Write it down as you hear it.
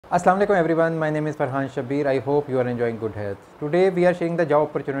Assalamu alaikum everyone, my name is Farhan Shabir. I hope you are enjoying good health. Today we are sharing the job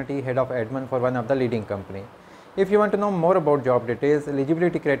opportunity head of admin for one of the leading company. If you want to know more about job details,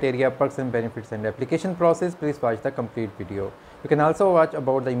 eligibility criteria, perks and benefits and application process, please watch the complete video. You can also watch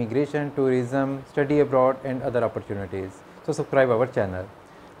about the immigration, tourism, study abroad and other opportunities. So subscribe our channel.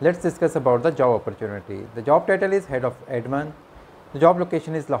 Let's discuss about the job opportunity. The job title is head of admin. The job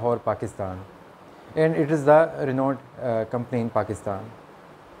location is Lahore, Pakistan, and it is the renowned company in Pakistan.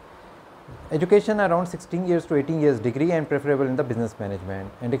 Education around 16 years to 18 years degree and preferable in the business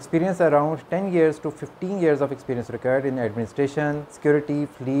management, and experience around 10 years to 15 years of experience required in administration, security,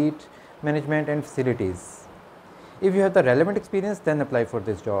 fleet management and facilities. If you have the relevant experience, then apply for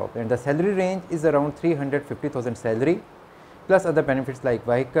this job, and the salary range is around 350,000 salary plus other benefits like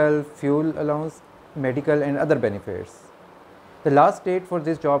vehicle, fuel allowance, medical and other benefits. The last date for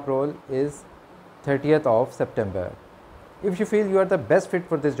this job role is 30th of September. If you feel you are the best fit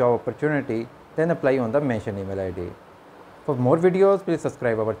for this job opportunity, then apply on the mentioned email ID. For more videos, please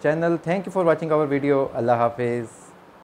subscribe our channel. Thank you for watching our video. Allah Hafiz.